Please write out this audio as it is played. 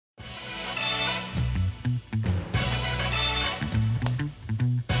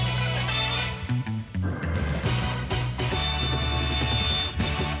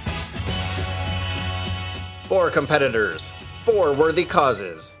4 competitors, 4 worthy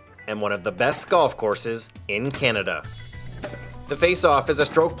causes, and one of the best golf courses in Canada. The Face-Off is a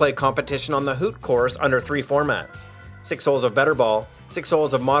stroke play competition on the Hoot course under 3 formats: 6 holes of better ball, 6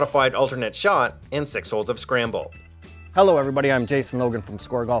 holes of modified alternate shot, and 6 holes of scramble. Hello everybody, I'm Jason Logan from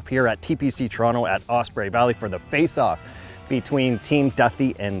Score Golf here at TPC Toronto at Osprey Valley for the Face-Off between Team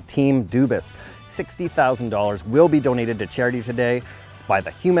Duthie and Team Dubas. $60,000 will be donated to charity today by the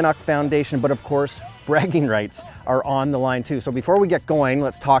Humanuck Foundation, but of course, bragging rights are on the line too. So before we get going,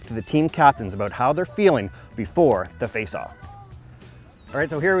 let's talk to the team captains about how they're feeling before the Face-Off. All right,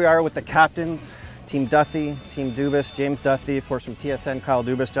 so here we are with the captains, Team Duthie, Team Dubas, James Duthie, of course from TSN, Kyle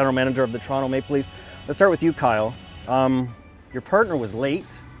Dubas, General Manager of the Toronto Maple Leafs. Let's start with you, Kyle. Your partner was late.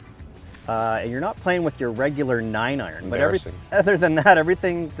 You're not playing with your regular 9-iron, but other than that,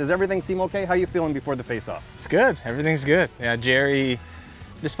 does everything seem okay? How are you feeling before the Face-Off? It's good. Everything's good. Yeah, Gerry,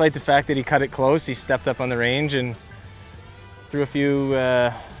 despite the fact that he cut it close, he stepped up on the range and threw a few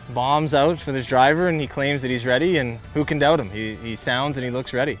bombs out with his driver, and he claims that he's ready, and who can doubt him? He sounds and he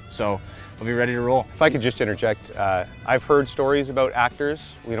looks ready, so we'll be ready to roll. If I could just interject, I've heard stories about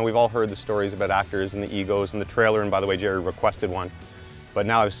actors. You know, we've all heard the stories about actors and the egos and the trailer, and by the way, Gerry requested one. But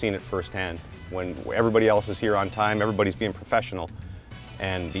now I've seen it firsthand. When everybody else is here on time, everybody's being professional,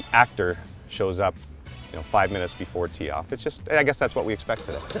 and the actor shows up, 5 minutes before tee-off. It's just, I guess that's what we expect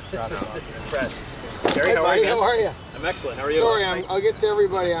today. This is Fred. Gerry, how are you? How are you? I'm excellent. How are you? Sorry, I'll get to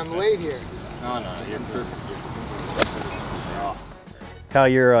everybody. I'm late here. No, you're perfect. Kyle,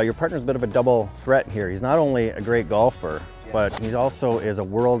 your partner's a bit of a double threat here. He's not only a great golfer, but he also is a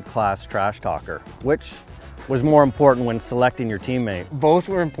world-class trash talker. Which was more important when selecting your teammate? Both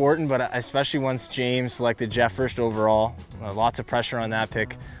were important, but especially once James selected Jeff first overall, lots of pressure on that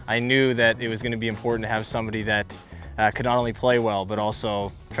pick. I knew that it was going to be important to have somebody that could not only play well, but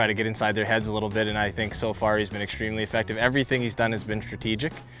also try to get inside their heads a little bit, and I think so far he's been extremely effective. Everything he's done has been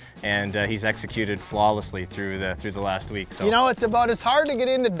strategic, and he's executed flawlessly through the last week. So it's about as hard to get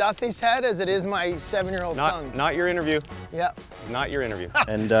into Duthie's head as it is my 7-year-old son's. Not your interview. Yeah. Not your interview.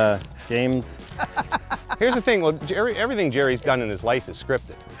 And James? Here's the thing, well, everything Gerry's done in his life is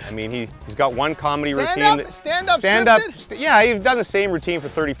scripted. I mean, he's got one comedy routine. Stand up. Yeah, you've done the same routine for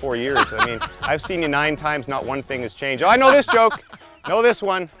 34 years. I mean, I've seen you 9 times, not one thing has changed. Oh, I know this joke. Know this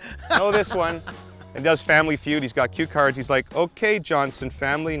one. Know this one. He does Family Feud. He's got cue cards. He's like, okay, Johnson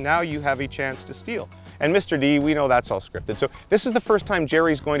family, now you have a chance to steal. And Mr. D, we know that's all scripted. So this is the first time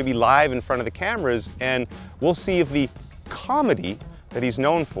Gerry's going to be live in front of the cameras, and we'll see if the comedy that he's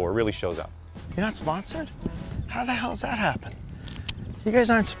known for really shows up. You're not sponsored? How the hell's that happen? You guys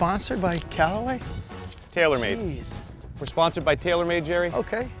aren't sponsored by Callaway? TaylorMade. Jeez. We're sponsored by TaylorMade, Gerry.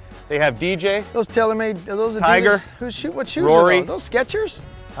 Okay. They have DJ. Those TaylorMade, are those Tiger. Adidas? What shoes Rory. are those? Those Skechers?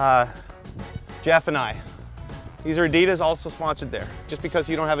 Jeff and I. These are Adidas, also sponsored there. Just because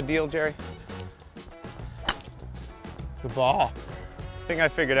you don't have a deal, Gerry? Good ball. The thing I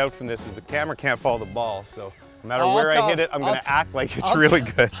figured out from this is the camera can't follow the ball, so no matter where I hit it, I'm going to act like it's really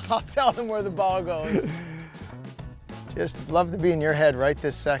good. I'll tell them where the ball goes. Just love to be in your head right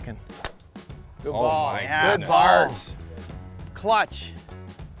this second. Good ball. Yeah, good birds. Clutch.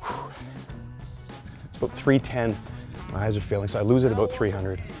 It's about 310. My eyes are failing, so I lose at about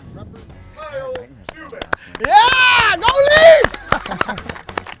 300. Yeah! Go Leafs!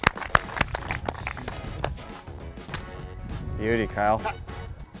 Beauty, Kyle.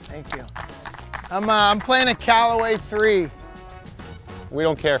 Thank you. I'm playing a Callaway 3. We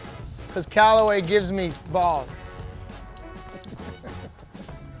don't care. Because Callaway gives me balls.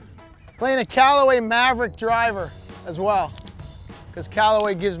 Playing a Callaway Maverick driver as well. Because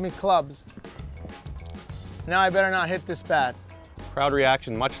Callaway gives me clubs. Now I better not hit this bad. Crowd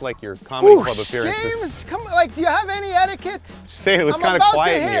reaction, much like your comedy club appearances. James, come on, do you have any etiquette? Just saying, it was kind of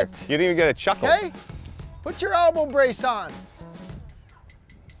quiet in here. You didn't even get a chuckle. Okay? Put your elbow brace on.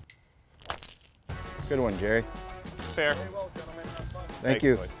 Good one, Gerry. Fair. Thank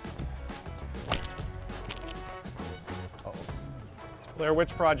you. Blair Witch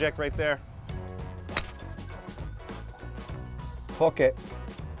Project right there. Hook it.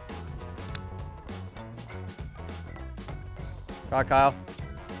 Shot, Kyle.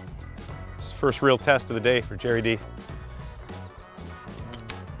 This is the first real test of the day for Gerry Dee.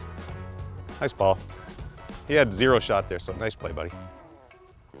 Nice ball. He had 0 shot there, so nice play, buddy.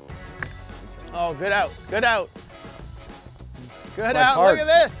 Oh, good out, good out. Good Like out, hard. look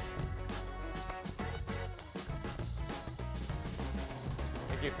at this.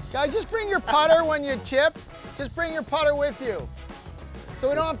 Thank you. Guys, just bring your putter when you chip. Just bring your putter with you. So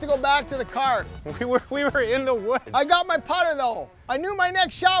we don't have to go back to the cart. We were in the woods. I got my putter though. I knew my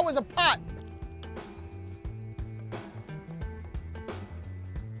next shot was a putt.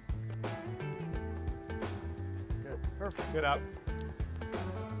 Perfect. Good up.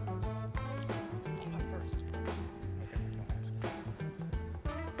 Putt first.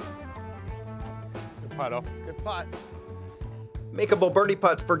 Good putt, oh. Good putt. Makeable birdie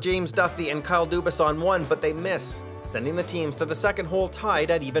putts for James Duthie and Kyle Dubas on one, but they miss, sending the teams to the second hole tied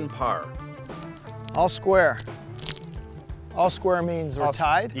at even par. All square. All square means we're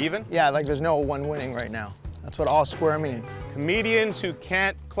tied. Even? Yeah, like there's no one winning right now. That's what all square means. Comedians who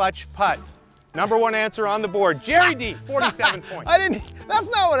can't clutch putt. Number one answer on the board. Gerry Dee, 47 points. I didn't, that's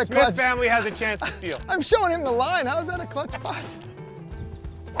not what a Smith clutch. family has a chance to steal. I'm showing him the line. How is that a clutch putt?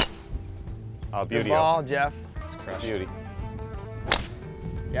 Oh, beauty. Good ball, Jeff. It's crushed. Beauty.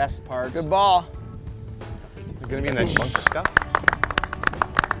 Yes, parts. Good ball. You're gonna be in that bunker stuff.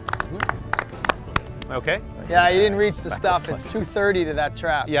 Okay. Yeah, you didn't reach the stuff. It's 230 to that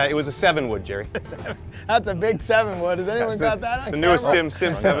trap. Yeah, it was a 7-wood, Jerry. That's a big 7-wood. Has anyone got that on The newest camera?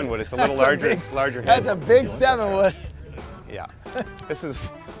 Sim 7-wood. It's a little That's larger, big- larger head. That's a big 7-wood. Yeah. This is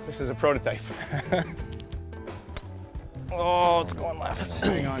a prototype. Oh, it's going left.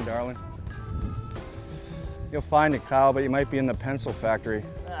 Hang on, darling. You'll find it, Kyle, but you might be in the pencil factory.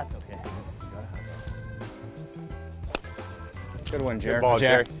 That's okay. Good one, Good Jared. ball,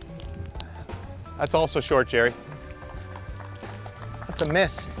 Jerry. Jerry. That's also short, Jerry. That's a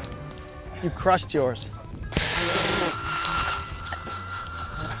miss. You crushed yours.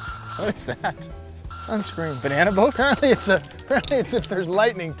 What is that? Sunscreen. Banana boat? Apparently it's if there's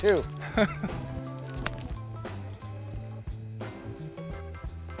lightning too.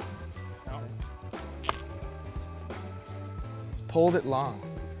 Pulled it long.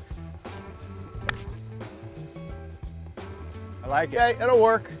 I like it. Okay, it'll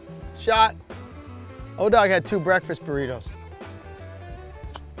work. Shot. O-Dog had 2 breakfast burritos.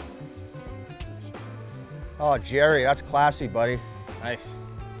 Oh, Jerry, that's classy, buddy. Nice.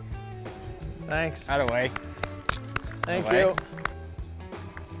 Thanks. Out of the way. Thank away. you.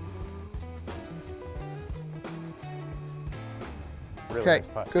 Really Okay, nice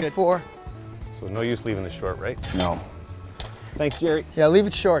putt. good 4. So no use leaving the short, right? No. Thanks, Jerry. Yeah, leave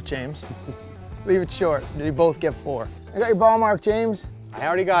it short, James. Leave it short. Did you both get 4? I got your ball mark, James. I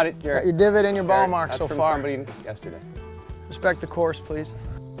already got it, Got Jerry. your divot and your ball Jerry, mark that's so from far. somebody yesterday. Respect the course, please.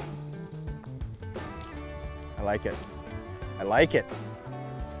 I like it. I like it.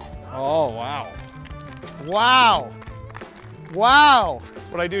 Oh, wow. Wow. Wow.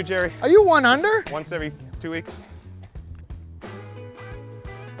 That's what I do, Jerry. Are you 1 under? Once every 2 weeks.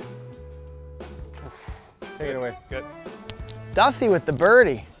 Take it away. Good. Duthie with the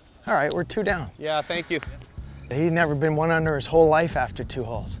birdie. All right, we're 2 down. Yeah, thank you. He's never been 1 under his whole life after 2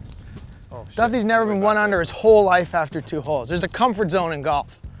 holes. Oh, shit. Duthie's never been 1 under his whole life after 2 holes. There's a comfort zone in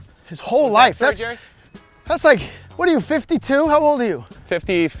golf. His whole life. Sorry, Jerry? That's like, what are you, 52? How old are you?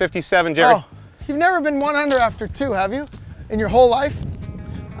 50, 57, Jerry. Oh, you've never been 1 under after 2, have you? In your whole life?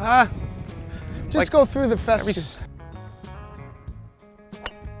 Just like go through the Every festive. s-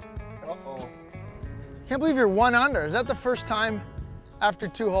 Can't believe you're 1 under. Is that the first time after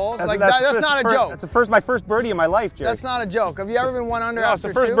 2 holes? That's That's not a joke. That's my first birdie in my life, Jerry. That's not a joke. Have you ever been 1 under No, it's after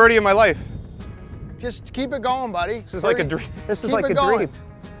the first 2? birdie of my life. Just keep it going, buddy. This is like a Birdie. dream. This is Keep like it a going. dream.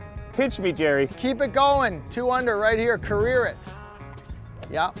 Pinch me, Jerry. Keep it going. 2 under right here. Career it.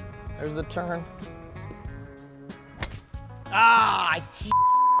 Yep. There's the turn. Ah!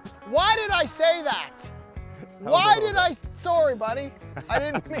 Why did I say that? Why did I? Sorry, buddy. I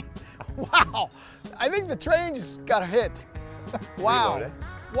didn't mean. Wow. I think the train just got hit. Wow. Reload, eh?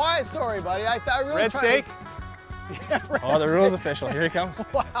 Why? Sorry, buddy. I really Red tried. steak. Yeah, red Oh, the rule's official. Here he comes.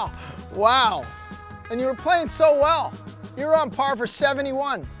 Wow. Wow. And you were playing so well. You were on par for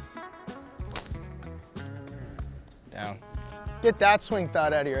 71. Down. Get that swing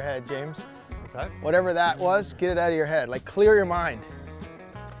thought out of your head, James. What's that? Whatever that was, get it out of your head. Like, clear your mind.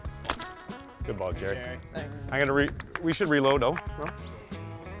 Good ball, Jerry. Thanks. We should reload, oh. No?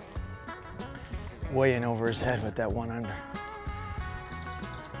 Way in over his head with that 1 under.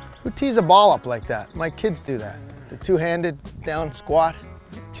 Who tees a ball up like that? My kids do that. The 2-handed down squat.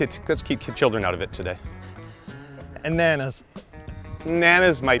 Let's keep children out of it today. And nanas.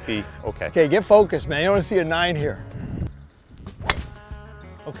 Nanas might be okay. Okay, get focused, man. You don't want to see a 9 here.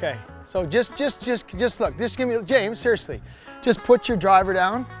 Okay, so just look. Just give me, James, seriously. Just put your driver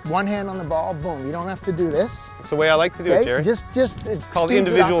down, 1 hand on the ball, boom. You don't have to do this. It's the way I like to do it, Jerry. Just it's called speeds it up a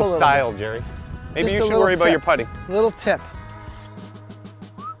individual little style, bit. Jerry. Maybe Just you a should little worry about tip. your putting. Little tip.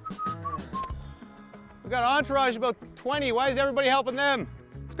 We got entourage about 20. Why is everybody helping them?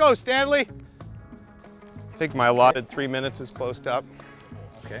 Let's go, Stanley. I think my allotted 3 minutes is closed up.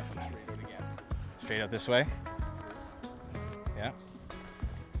 Okay. Straight up this way. Yeah.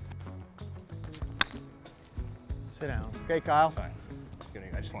 Sit down. Okay, Kyle? Fine.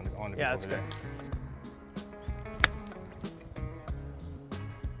 I just wanted to be Yeah, over that's there. good.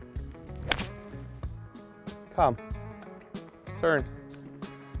 Come. Turn.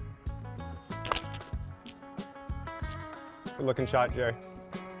 Good looking shot, Jerry.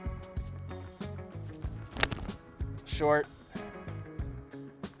 Short.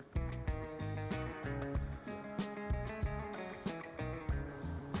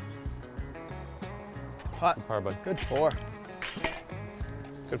 Putt. Par, bud. Good 4.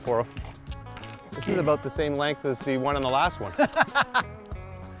 Good for him. This is about the same length as the one on the last one.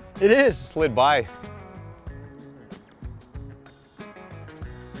 It is. Slid by.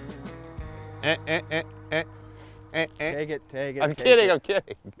 Take it, take it. I'm take kidding, it. I'm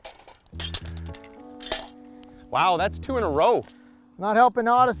kidding. Wow, that's 2 in a row. Not helping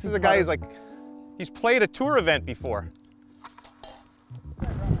Odyssey. This is a guy who's like, he's played a tour event before.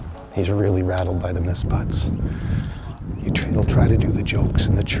 He's really rattled by the missed putts. He'll try to do the jokes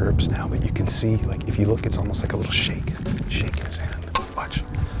and the chirps now, but you can see, like, if you look, it's almost like a little shake in his hand. Watch.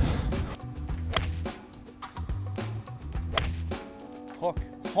 Hook.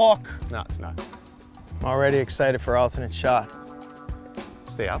 Hook. No, it's not. I'm already excited for alternate shot.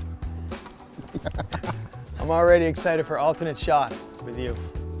 Stay up. I'm already excited for alternate shot with you.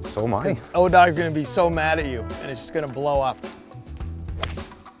 So am I. O-Dog's gonna be so mad at you, and it's just gonna blow up.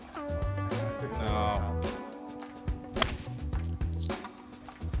 No.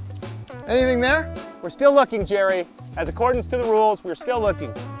 Anything there? We're still looking, Jerry. As accordance to the rules, we're still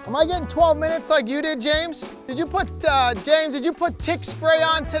looking. Am I getting 12 minutes like you did, James? Did you put, James, did you put tick spray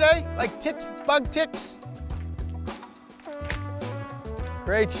on today? Like ticks, bug ticks?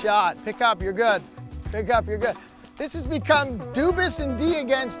 Great shot. Pick up, you're good. Pick up, you're good. This has become Dubas and Dee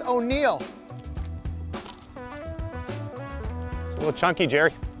against O'Neill. It's a little chunky,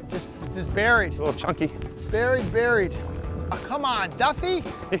 Jerry. Just buried. It's a little chunky. Buried. Oh, come on, Duthie.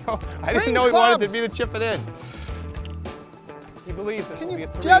 I didn't know he wanted to be the chip it in. He believes this will be a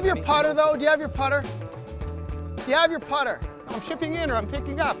 3. Do you have your putter, though? Do you have your putter? Do you have your putter? I'm chipping in or I'm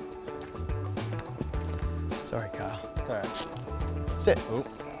picking up. Sorry, Kyle. It's all right. Sit. Oop.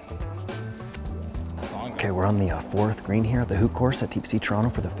 Long Okay, we're on the 4th green here at the Hoot Course at TPC Toronto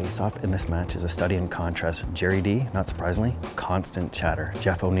for the face-off, and this match is a study in contrast. Gerry Dee, not surprisingly, constant chatter.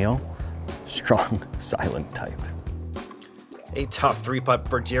 Jeff O'Neill, strong, silent type. A tough 3-putt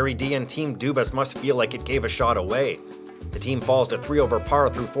for Gerry Dee, and Team Dubas must feel like it gave a shot away. The team falls to 3 over par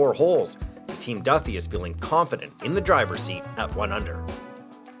through 4 holes. Team Duthie is feeling confident in the driver's seat at 1 under.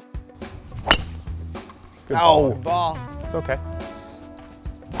 Good Ow. ball. Ball. It's okay.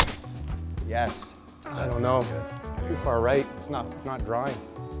 Yes. I don't know. Too far right. It's not drawing.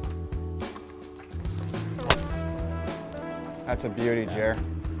 That's a beauty, Jer.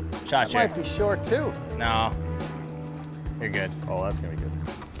 Shot, That Jer. might be short, too. No. You're good. Oh, that's gonna be good.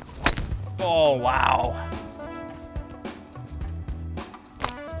 Oh, wow.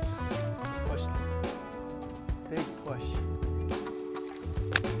 Push. Big push.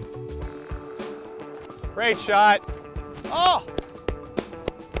 Great shot. Oh!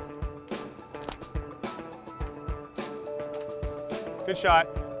 Good shot.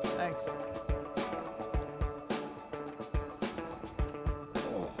 Thanks.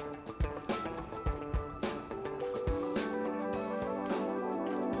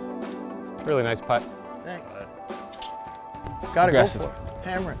 Really nice putt. Thanks. Gotta Aggressive. go for it.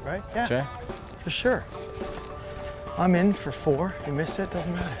 Hammer it, right? Yeah, Sure? for sure. I'm in for 4. You miss it,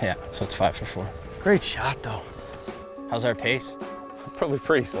 doesn't matter. Yeah, so it's 5 for 4. Great shot, though. How's our pace? Probably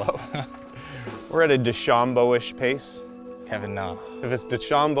pretty slow. We're at a DeChambeau-ish pace. Kevin, no. If it's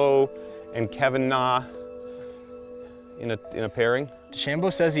DeChambeau and Kevin Na in a pairing.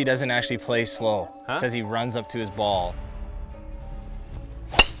 DeChambeau says he doesn't actually play slow. Huh? Says he runs up to his ball.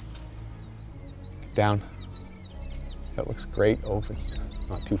 Down. That looks great. Oh, if it's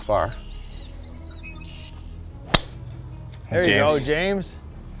not too far. There you go, James.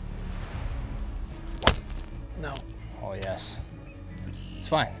 No, Oh, yes. It's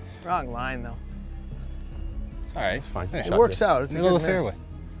fine. wrong line, though. It's all right. It's fine. It works out. It's a Middle good of the miss. fairway.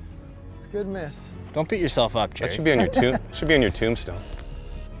 It's a good miss. Don't beat yourself up, Jerry. That should be on your should be on your tombstone.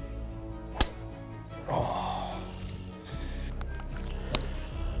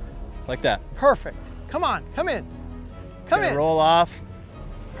 Like that. Perfect. Come on, come in. Come Gonna in. roll off.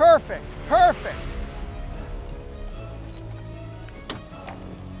 Perfect, perfect.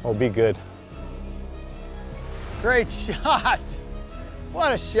 Oh, be good. Great shot.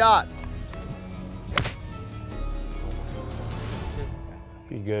 What a shot.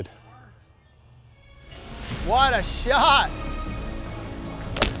 Be good. What a shot.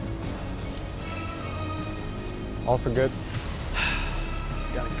 Also good.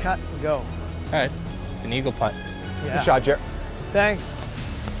 It's got to cut and go. All right, it's an eagle putt. Yeah. Good shot, Jer. Thanks.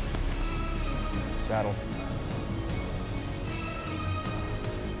 Saddle.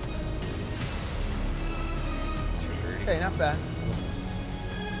 Okay, not bad.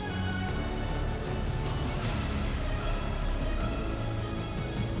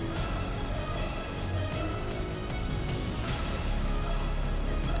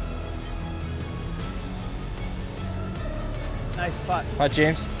 Nice putt. Putt,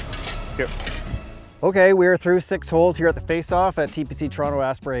 James. Here. Okay, we are through 6 holes here at the face-off at TPC Toronto,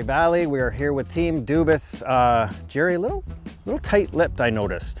 Osprey Valley. We are here with Team Dubas. Gerry, a little tight-lipped, I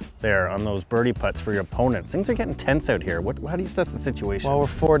noticed there on those birdie putts for your opponents. Things are getting tense out here. How do you assess the situation? Well, we're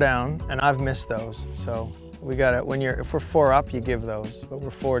 4 down, and I've missed those. So we got to, if we're 4 up, you give those. But we're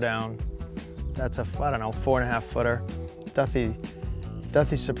 4 down. That's a, I don't know, 4.5 footer.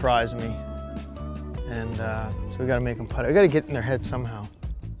 Duthie surprised me. And so we got to make them putt. We got to get in their head somehow.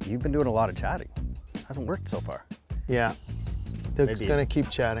 You've been doing a lot of chatting. Hasn't worked so far. Yeah. They're going to keep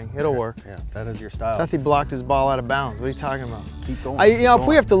chatting. It'll work. Yeah, that is your style. Duthie blocked his ball out of bounds. What are you talking about? Keep going. If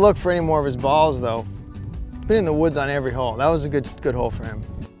we have to look for any more of his balls, though, been in the woods on every hole. That was a good hole for him.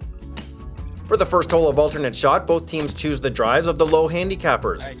 For the first hole of alternate shot, both teams choose the drives of the low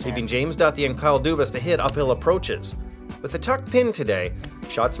handicappers, leaving James Duthie and Kyle Dubas to hit uphill approaches. With a tucked pin today,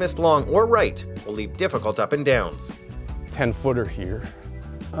 shots missed long or right will leave difficult up and downs. 10-footer here.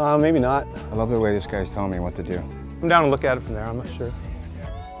 Maybe not. I love the way this guy's telling me what to do. I'm down to look at it from there, I'm not sure.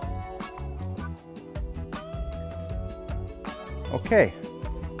 Okay.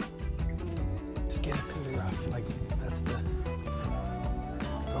 Just get it through the rough. Like, that's the...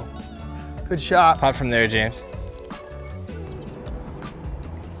 Go. Good shot. Putt from there, James.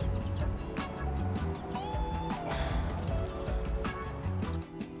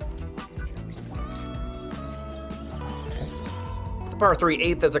 The par 3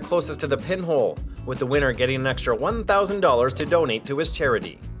 8th is the closest to the pinhole, with the winner getting an extra $1,000 to donate to his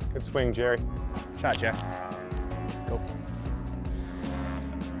charity. Good swing, Gerry. Shot, Jeff. Go.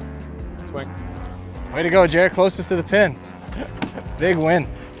 Swing. Way to go, Gerry. Closest to the pin. Big win.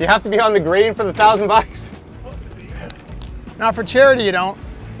 You have to be on the green for the $1,000. Not for charity, you don't.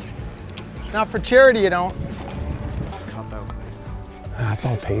 Not for charity, you don't. Cop out. That's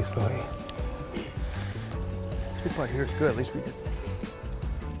all pace, though. Eh? 2 putt here is good. At least we did.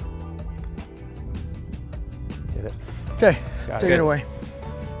 Hit it. Okay, take it away.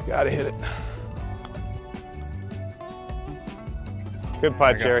 Gotta hit it. Good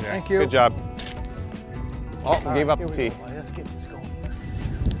putt, Gerry. Thank you. Good job. Oh, we gave up Here the we tee. go, buddy. Let's get this going.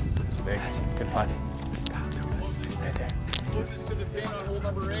 Big. Good putt. Right there. Closest to the pin on hole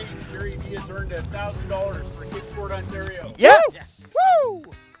number 8, Gerry Dee has earned $1,000 for Kids Sport Ontario. Yes! Woo!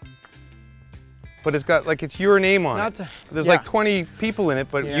 But it's got, like, it's your name on Not it. to- There's yeah. like 20 people in it,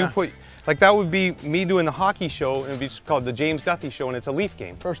 but you Yeah. put, like, that would be me doing the hockey show, and it'd be called the James Duthie Show, and it's a Leaf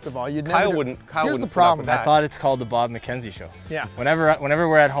game. First of all, you'd Kyle never... wouldn't Here's the put up problem. with I that. thought it's called the Bob McKenzie Show. Yeah. Whenever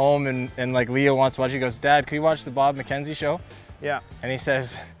we're at home and like Leo wants to watch, he goes, Dad, can you watch the Bob McKenzie Show? Yeah. And he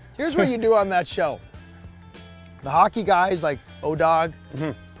says, Here's what you do on that show. The hockey guys like O-Dog,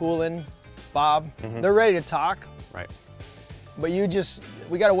 Poulin, Bob, they're ready to talk, Right. but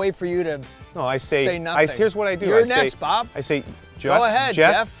we gotta wait for you to No, I say nothing. here's what I do. You're I say, next, Bob. I say, Jeff, Go ahead,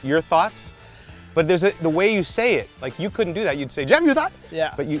 Jeff. your thoughts? But there's the way you say it. Like, you couldn't do that. You'd say, Jeff, your thoughts?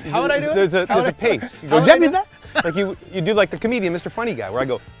 Yeah. But How would I do it? There's How would a I- pace. You how go, would Jeff, I do your thoughts? Like you do like the comedian, Mr. Funny Guy, where I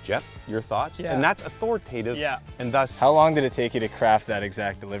go, Jeff, your thoughts? Yeah. And that's authoritative. Yeah. And thus, how long did it take you to craft that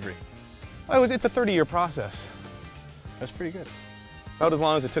exact delivery? it's a 30-year process. That's pretty good. About as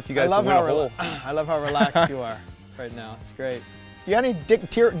long as it took you I guys to love win a how hole. I love how relaxed you are right now. It's great. You got any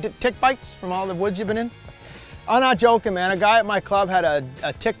tick bites from all the woods you've been in? I'm not joking, man. A guy at my club had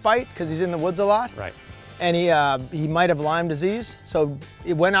a tick bite because he's in the woods a lot. Right. And he might have Lyme disease. So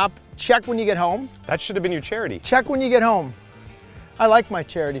it went up. Check when you get home. That should have been your charity. Check when you get home. I like my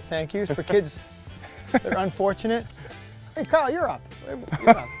charity, thank you. It's for kids that are unfortunate. Hey, Kyle, you're up. You're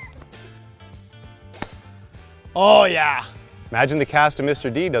up. Oh, yeah. Imagine the cast of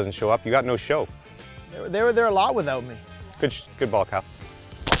Mr. D doesn't show up. You got no show. They were there a lot without me. Good ball, Kyle.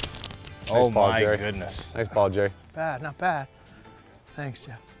 Oh ball, my Gerry. goodness. Nice ball, Gerry. Bad, not bad. Thanks,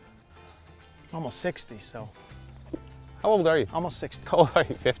 Jeff. Almost 60, so. How old are you? Almost 60. How old are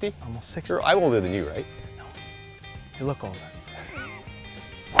you? 50? Almost 60. I'm older than you, right? You look older.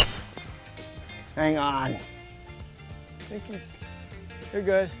 Hang on. Thank you. You're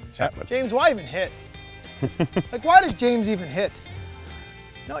good. Chat with- James, why even hit? Like, why does James even hit?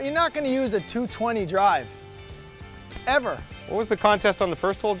 No, you're not going to use a 220 drive. ever. What was the contest on the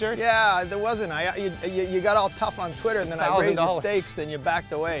first hole, Gerry? Yeah, there wasn't. You got all tough on Twitter, and then I raised the stakes, then you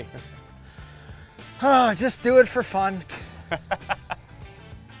backed away. Oh, just do it for fun.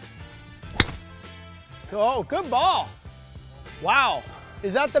 Oh, good ball. Wow.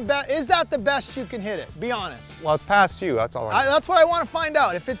 Is that the best? Is that the best you can hit it? Be honest. Well, it's past you. That's all. That's what I want to find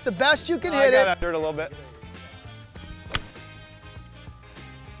out. If it's the best you can hit I it. got after it a little bit.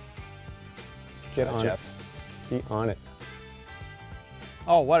 Get on it. Be on it.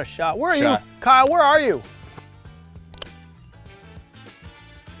 Oh, what a shot. Where are you? Kyle, where are you?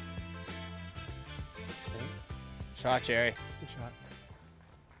 Shot, Gerry. Good shot.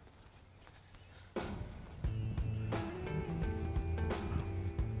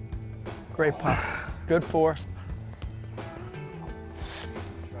 Great putt. Good 4.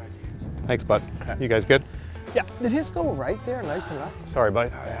 Thanks, bud. You guys good? Yeah. Did his go right there, right to left? Sorry,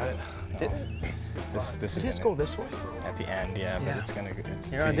 buddy. I had it. This Did is his gonna, go this way? at the end, yeah, but it's gonna.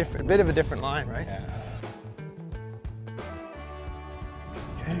 It's You're on a bit of a different line, right? Yeah.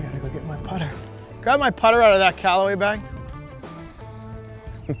 Okay, I gotta go get my putter. Grab my putter out of that Callaway bag.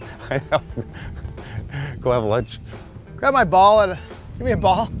 I know. Go have lunch. Grab my ball. Give me a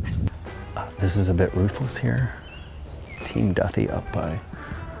ball. This is a bit ruthless here. Team Duthie up by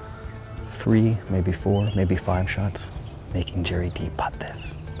 3, maybe 4, maybe 5 shots, making Gerry Dee putt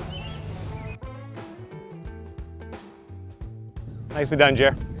this. Nicely done,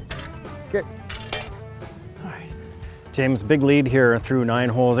 Jer. Good. All right. James, big lead here through 9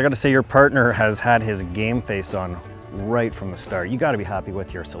 holes. I got to say your partner has had his game face on right from the start. You got to be happy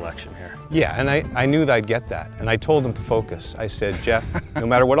with your selection here. Yeah, and I knew that I'd get that. And I told him to focus. I said, Jeff, no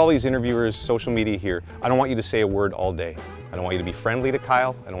matter what all these interviewers, social media here, I don't want you to say a word all day. I don't want you to be friendly to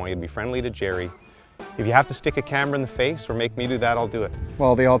Kyle. I don't want you to be friendly to Gerry. If you have to stick a camera in the face or make me do that, I'll do it.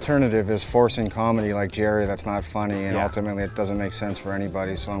 Well, the alternative is forcing comedy like Gerry that's not funny, and ultimately it doesn't make sense for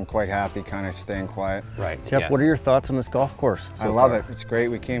anybody, so I'm quite happy kind of staying quiet. Right. Jeff, what are your thoughts on this golf course so I love far? it. It's great.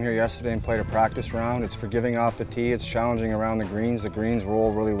 We came here yesterday and played a practice round. It's forgiving off the tee. It's challenging around the greens. The greens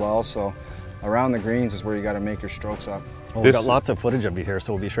roll really well, so around the greens is where you got to make your strokes up. Well, we've got lots of footage of you here,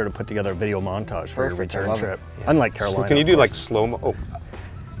 so we'll be sure to put together a video montage for your return trip. Unlike Carolina. So can you do like slow-mo? Oh.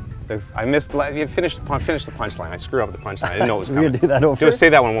 I missed. You finished the punchline. I screwed up with the punchline. I didn't know it was coming. We're gonna do that over. Just say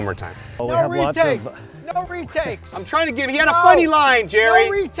that one more time. Well, No retake. No retakes. I'm trying to give. He had a funny line, Gerry.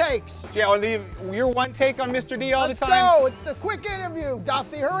 No retakes. Yeah, your one take on Mr. D all the time. Let's go. It's a quick interview.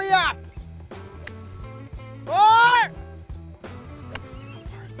 Duthie, hurry up. How far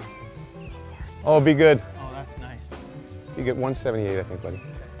is this? Oh, be good. Oh, that's nice. You get 178, I think, buddy.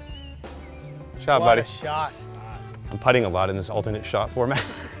 Shot, What buddy. a shot. I'm putting a lot in this alternate shot format.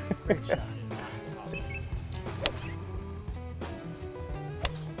 Great shot.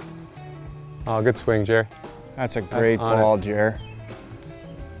 Oh, good swing, Gerry. That's a great ball, Jer.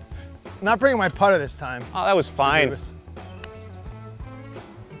 I'm not bringing my putter this time. Oh, that was fine.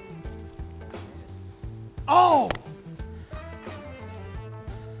 Oh!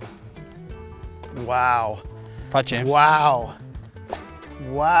 Wow. Putt, James. Wow.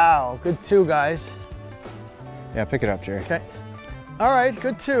 Wow. Good 2, guys. Yeah, pick it up, Gerry. Okay. All right,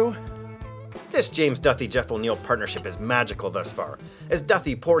 good 2. This James Duthie-Jeff O'Neill partnership is magical thus far, as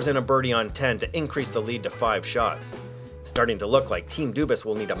Duthie pours in a birdie on 10 to increase the lead to 5 shots. It's starting to look like Team Dubas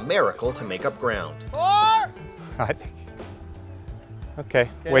will need a miracle to make up ground. 4! I think. Okay,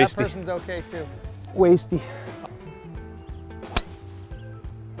 That person's okay too. Wasty.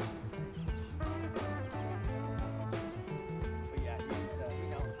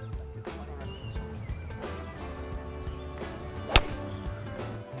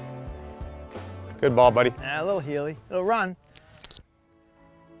 Good ball, buddy. Yeah, a little Healy, a little run.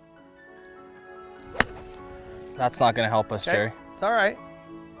 That's not going to help us, Gerry. It's all right.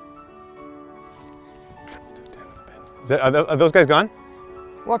 Are those guys gone?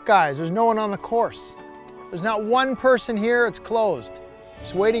 What guys? There's no one on the course. There's not one person here. It's closed.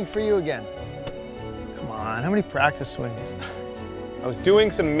 Just waiting for you again. Come on, how many practice swings? I was doing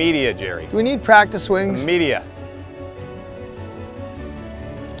some media, Gerry. Do we need practice swings? Some media.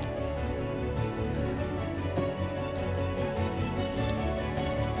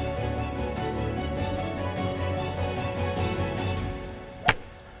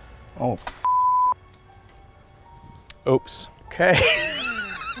 Oh. Oops. Okay.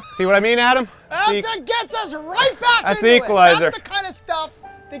 See what I mean, Adam? That's what gets us right back That's into the equalizer. That's the kind of stuff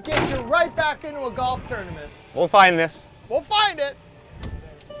that gets you right back into a golf tournament. We'll find this. We'll find it.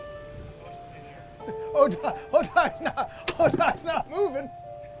 Odai's not moving.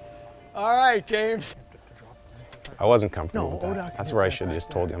 All right, James. I wasn't comfortable with Oda that. can That's hit where I that should have back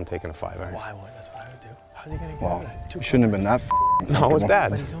just told you I'm taking a 5-iron. Why would? That's what I would do. How's he gonna get Well, out of that? it shouldn't have been that No, it was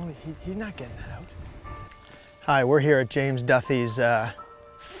bad. But he's not getting that out. Hi, we're here at James Duthie's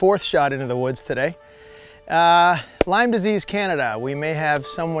fourth shot into the woods today. Lyme disease Canada. We may have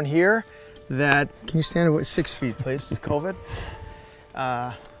someone here that, can you stand at 6 feet, please? COVID.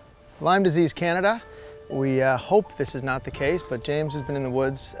 Lyme disease Canada. We hope this is not the case, but James has been in the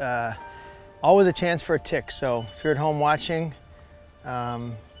woods. Always a chance for a tick, so if you're at home watching, be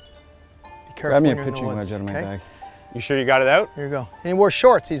careful. Grab me a when you're in the pitching woods, wedge out of my okay? bag. You sure you got it out? Here you go. And he wore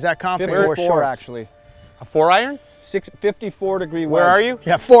shorts. He's that confident he wore 54 shorts. actually. A 4-iron? 54-degree wedge. Where are you?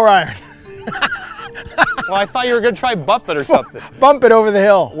 Yeah, 4-iron. Well, I thought you were gonna try bump it or something. Bump it over the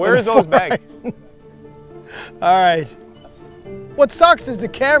hill. Where is those bags? All right. What sucks is the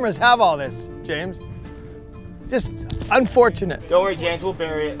cameras have all this, James. Just unfortunate. Don't worry, James, we'll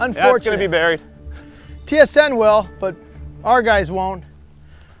bury it. Unfortunate. Yeah, it's gonna be buried. TSN will, but our guys won't.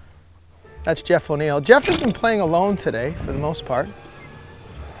 That's Jeff O'Neill. Jeff has been playing alone today for the most part.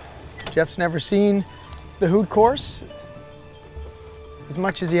 Jeff's never seen the hoot course as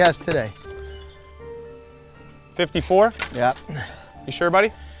much as he has today. 54? Yeah. You sure,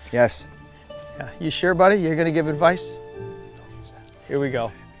 buddy? Yes. Yeah. You sure, buddy? You're gonna give advice? Here we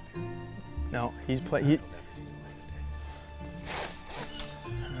go. No, he's playing.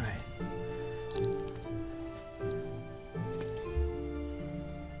 All right.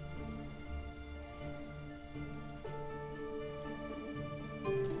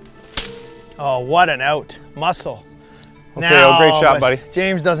 Oh, what an out. Muscle. Okay, oh, great shot, but buddy.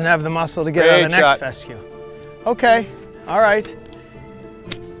 James doesn't have the muscle to get out of the Great next shot. fescue. Okay, all right.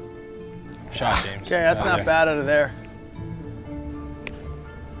 Shot, James. Okay, that's not bad out of there.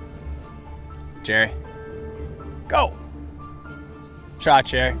 Gerry. Go. Shot,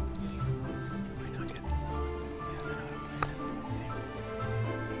 Gerry.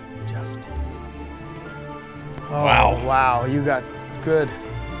 Just. Oh, wow, you got good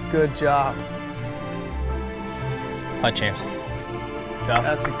job. Putt, James. Shot.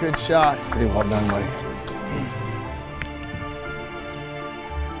 That's a good shot. Pretty well done, buddy.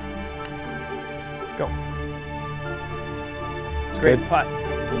 Go. Great putt.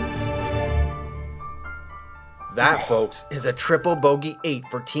 That, folks, is a triple bogey 8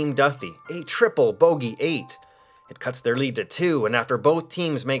 for Team Duthie. A triple bogey 8. It cuts their lead to 2, and after both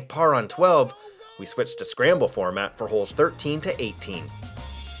teams make par on 12, we switch to scramble format for holes 13 to 18.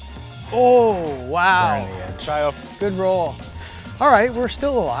 Oh, wow. Try up. Good roll. All right, we're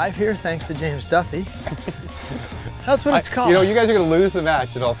still alive here thanks to James Duthie. That's what it's called. You know, you guys are gonna lose the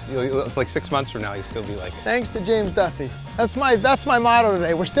match, and it's like 6 months from now, you'll still be like. Thanks to James Duthie. That's my motto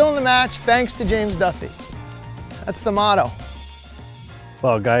today. We're still in the match thanks to James Duthie. That's the motto.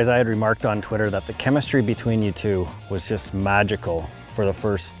 Well, guys, I had remarked on Twitter that the chemistry between you two was just magical for the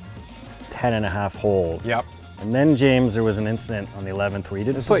first 10 and a half holes. Yep. And then, James, there was an incident on the 11th where you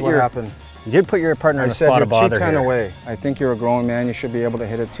did This put is what happened. You did put your partner in I a said, spot you're of bother 210 here. away. I think you're a grown man. You should be able to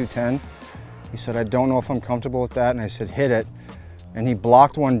hit a 210. He said, I don't know if I'm comfortable with that. And I said, hit it. And he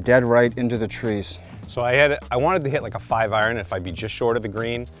blocked one dead right into the trees. So I wanted to hit like a 5-iron if I'd be just short of the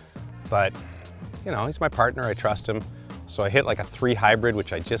green, but you know, he's my partner, I trust him. So I hit like a 3 hybrid,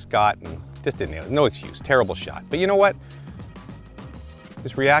 which I just got, and just didn't nail it. No excuse, terrible shot. But you know what?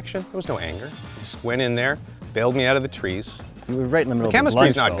 His reaction, there was no anger. He just went in there, bailed me out of the trees. You were right in the middle The of his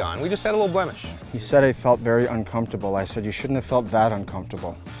chemistry's lunch, not though. gone, we just had a little blemish. He said I felt very uncomfortable. I said, you shouldn't have felt that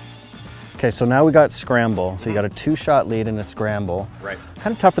uncomfortable. Okay, so now we got scramble. So you got a 2-shot lead in a scramble. Right.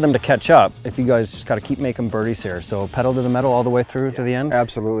 Kind of tough for them to catch up if you guys just got to keep making birdies here. So pedal to the metal all the way through to the end?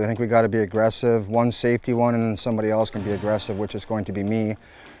 Absolutely, I think we got to be aggressive. One safety one, and then somebody else can be aggressive, which is going to be me.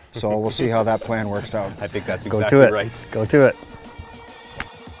 So we'll see how that plan works out. I think that's Go exactly to it. right. Go to it.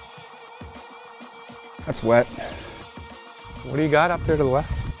 That's wet. What do you got up there to the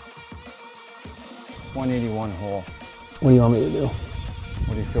left? 181 hole. What do you want me to do?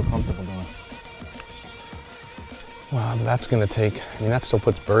 What do you feel comfortable doing? Well, that's going to take, I mean, that still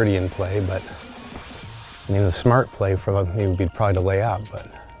puts birdie in play, but I mean, the smart play for me would be probably to lay out,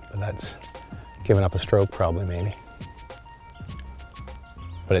 but that's giving up a stroke probably, maybe.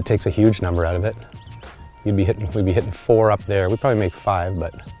 But it takes a huge number out of it. We'd be hitting 4 up there. We'd probably make 5,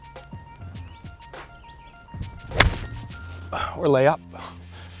 but or lay up.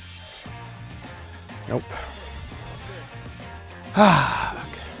 Nope. Ah, look.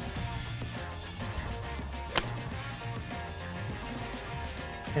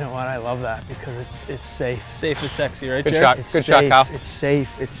 You know what? I love that because it's safe. Safe is sexy, right, Good Gerry? shot. It's Good safe. shot, Kyle. It's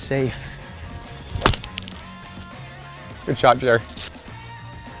safe. It's safe. Good shot, Gerry.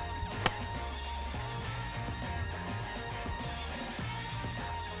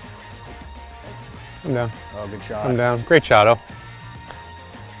 I'm down. Oh, good shot. I'm down. Great shot, oh.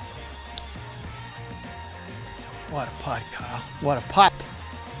 What a putt, Kyle. What a putt.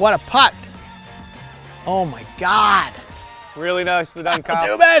 What a putt. Oh my God. Really nicely done,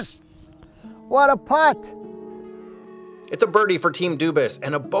 Kyle. Dubas! What a putt. It's a birdie for Team Dubas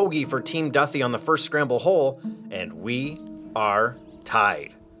and a bogey for Team Duthie on the first scramble hole, and we are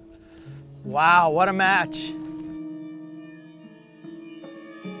tied. Wow, what a match.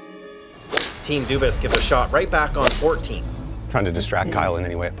 Team Dubas gives a shot right back on 14. Trying to distract Kyle in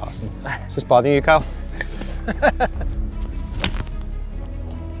any way possible. Is this bothering you, Kyle? That's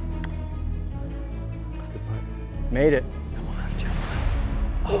a good putt. Made it. Come on, Jeff.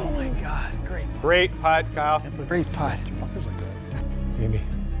 Oh my God, great. Great putt, Kyle. Great putt. Bunkers like that. Maybe.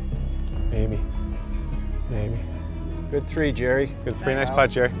 Maybe. Maybe. Good three, Gerry. Good three. Nice putt,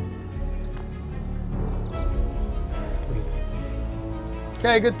 Gerry.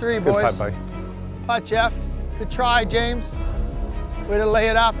 Okay, good three, Good boys. putt, buddy. Putt, Jeff. Good try, James. Way to lay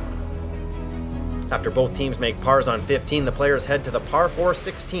it up. After both teams make pars on 15, the players head to the par 4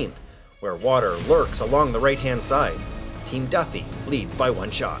 16th, where water lurks along the right-hand side. Team Duthie leads by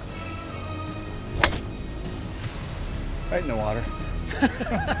 1 shot. Right in the water.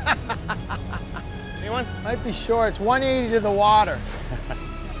 Anyone? Might be short. It's 180 to the water.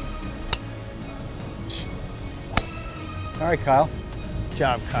 All right, Kyle. Good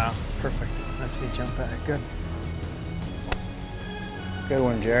job, Kyle. Perfect. Lets me jump at it. Good. Good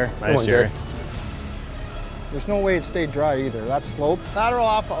one, Gerry. Nice, Gerry. There's no way it stayed dry either. That slope. Lateral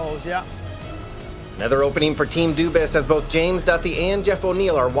off of O's, yeah. Another opening for Team Dubas as both James Duthie and Jeff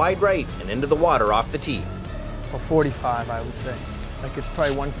O'Neill are wide right and into the water off the tee. Or 45, I would say. Like it's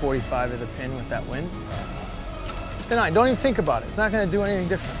probably 145 to the pin with that wind. Then don't even think about it. It's not going to do anything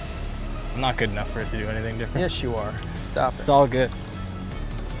different. I'm not good enough for it to do anything different. Yes, you are. Stop it. It's all good.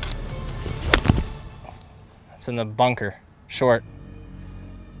 It's in the bunker. Short.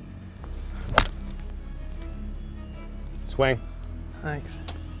 Swing. Thanks.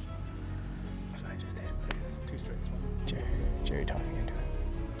 Gerry talking into it.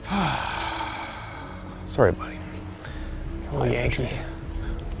 Sorry, buddy. Oh, Yankee.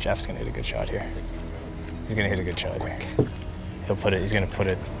 Jeff's gonna hit a good shot here. He's gonna hit a good shot here. He'll put it, he's gonna put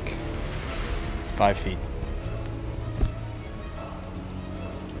it 5 feet.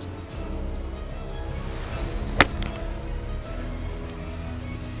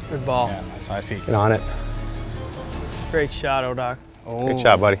 Good ball. Yeah, 5 feet. Get on it. Great shot, Odoc. Oh, Good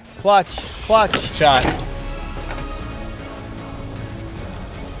shot, buddy. Clutch, clutch. shot.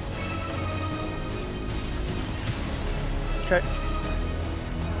 Okay.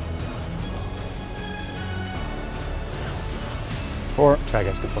 Four. Try,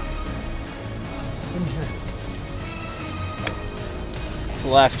 guys. Good putt. It's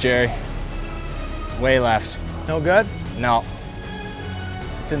left, Gerry. Way left. No good? No.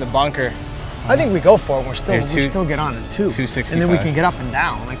 It's in the bunker. I think we go for it. We Here, still get on it, 265. And then we can get up and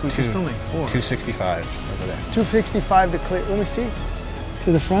down. Like we can still make 4. 265 over there. 265 to clear. Let me see.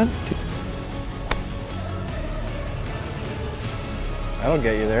 To the front. That'll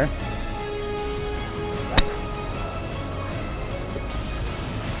get you there.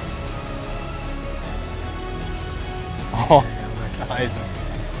 Oh, nice.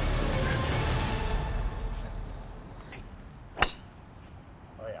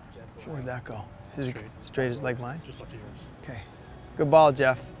 Where'd that go? Is it straight as like mine? Okay. Good ball,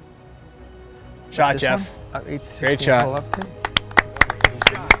 Jeff. Shot, This Jeff. one? 8 to 16 Great shot. pull up to.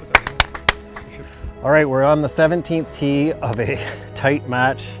 All right, we're on the 17th tee of a tight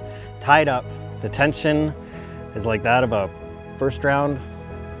match, tied up. The tension is like that of a first round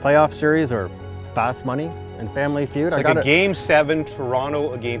playoff series or fast money and Family Feud. It's like a Game 7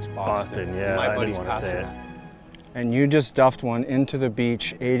 Toronto against Boston. Boston, yeah, My I buddies didn't want to say it. passed And you just duffed one into the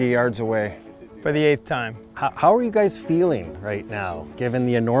beach 80 yards away. For the 8th time. How are you guys feeling right now, given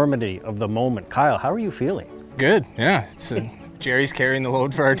the enormity of the moment? Kyle, how are you feeling? Good, yeah. It's Gerry's carrying the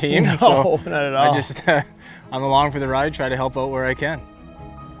load for our team. No, so not at all. I just, I'm along for the ride, try to help out where I can.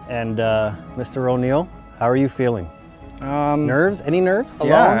 And Mr. O'Neill, how are you feeling? Nerves? Any nerves? Alone?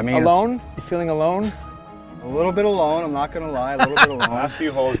 Yeah, I mean, it's- alone? You feeling alone? A little bit alone, I'm not gonna lie, a little bit alone. Last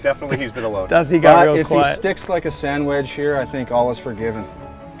few holes, definitely he's been alone. Duthie got But real if he quiet. sticks like a sand wedge here, I think all is forgiven.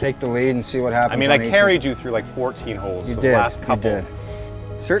 Take the lead and see what happens. I mean, I on 18. carried you through like 14 holes. You so did, the last you couple. did.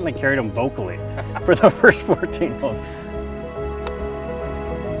 Certainly carried him vocally for the first 14 holes.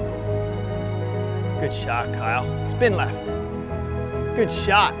 Good shot, Kyle. Spin left. Good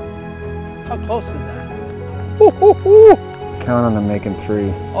shot. How close is that? Count on them making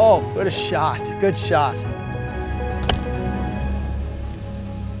 3. Oh, good a shot. Good shot.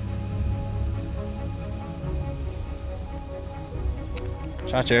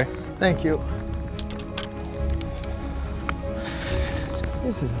 Shot, Gerry. Thank you.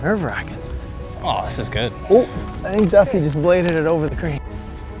 This is nerve-wracking. Oh, this is good. Oh, I think Duthie just bladed it over the green.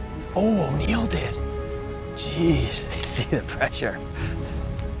 Oh, O'Neill did. Jeez, you see the pressure.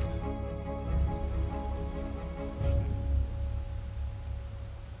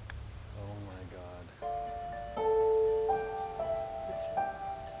 Oh my God.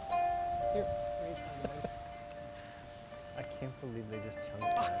 I can't believe they just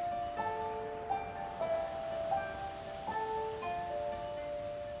chunked that.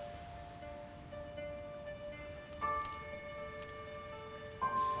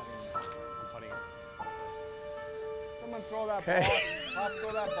 Someone throw that Okay. ball. Pop,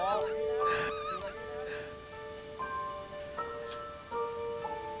 throw that ball.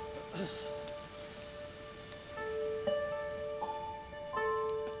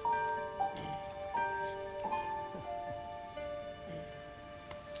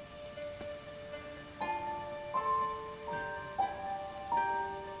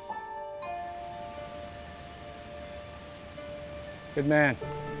 Good man.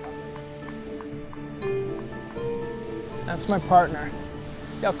 That's my partner.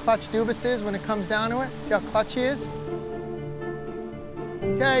 See how clutch Dubas is when it comes down to it? See how clutch he is?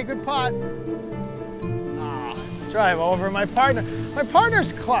 Okay, good putt. Ah, drive over my partner. My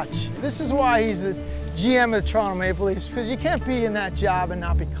partner's clutch. This is why he's the GM of the Toronto Maple Leafs, because you can't be in that job and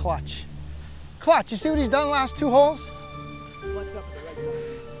not be clutch. Clutch, you see what he's done the last 2 holes?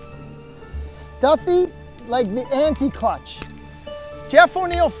 Duthie, like the anti-clutch. Jeff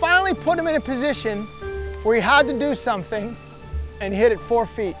O'Neill finally put him in a position where he had to do something and hit it 4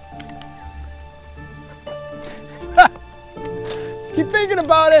 feet. Keep thinking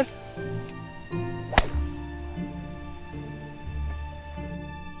about it.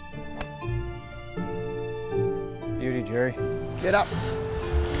 Beauty, Gerry. Get up.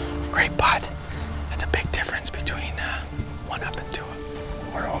 Great putt. That's a big difference between 1 up and 2 up.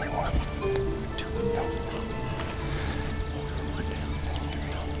 Or only 1. 2 up.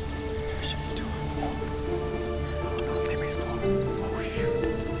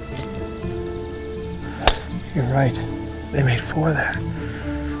 You're right. They made 4 there.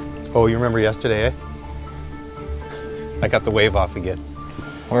 Oh, you remember yesterday, eh? I got the wave off again.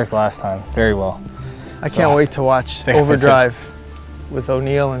 Worked last time very well. I can't wait to watch Overdrive with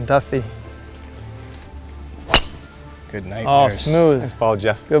O'Neill and Duthie. Good night. Oh, Bears. smooth. Nice ball,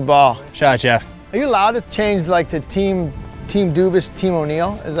 Jeff. Good ball. Shot, Jeff. Are you allowed to change like to team Dubas, Team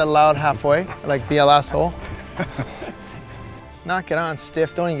O'Neill? Is that allowed halfway, like the last hole? Knock it on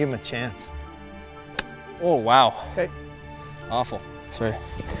stiff. Don't even give him a chance. Oh, wow. Okay. Awful. Sorry. No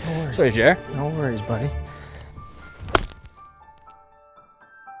worries. Sorry, Gerry. No worries, buddy.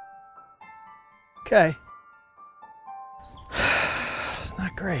 Okay. It's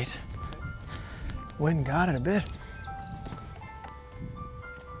not great. Wind got it a bit.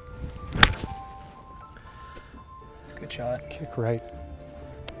 It's a good shot. Kick right.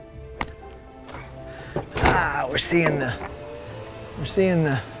 Ah, we're seeing the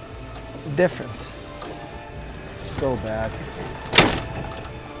difference. So bad.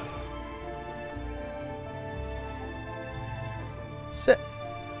 Sit.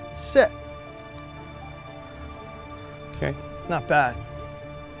 Sit. Okay. Not bad.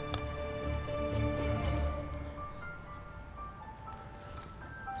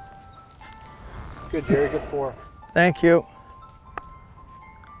 Good, Gerry. Good 4. Thank you.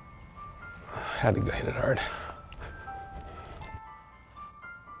 Had to go hit it hard.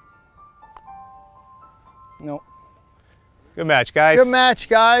 No. Good match, guys. Good match,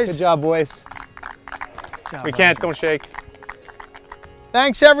 guys. Good job, boys. Good job, We buddy. can't, don't shake.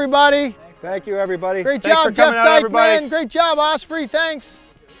 Thanks, everybody. Thank you, everybody. Great Thanks job, for Jeff coming out, everybody. Dykeman. Great job, Osprey. Thanks.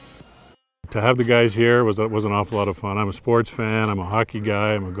 To have the guys here was an awful lot of fun. I'm a sports fan, I'm a hockey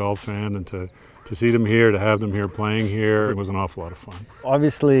guy, I'm a golf fan, and to see them here, to have them here playing here, it was an awful lot of fun.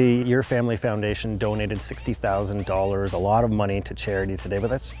 Obviously, your family foundation donated $60,000, a lot of money to charity today, but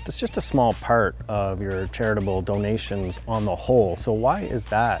that's just a small part of your charitable donations on the whole. So why is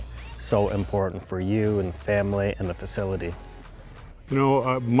that so important for you and family and the facility? You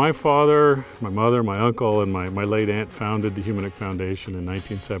know, my father, my mother, my uncle, and my late aunt founded the Humanic Foundation in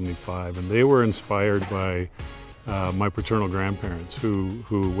 1975, and they were inspired by my paternal grandparents who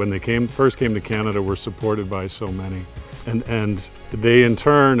when they first came to Canada, were supported by so many. And they in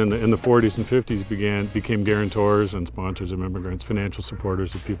turn in the 40s and 50s became guarantors and sponsors of immigrants, financial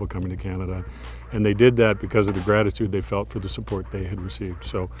supporters of people coming to Canada. And they did that because of the gratitude they felt for the support they had received.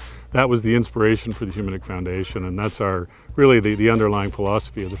 So that was the inspiration for the Humanic Foundation, and that's really the underlying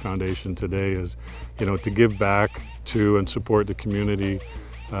philosophy of the foundation today is, to give back to and support the community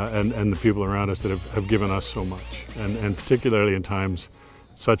and the people around us that have given us so much. And particularly in times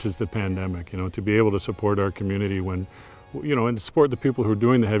such as the pandemic, to be able to support our community when, and to support the people who are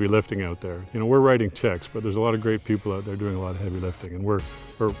doing the heavy lifting out there. We're writing checks, but there's a lot of great people out there doing a lot of heavy lifting, and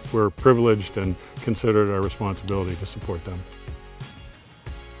we're privileged and consider it our responsibility to support them.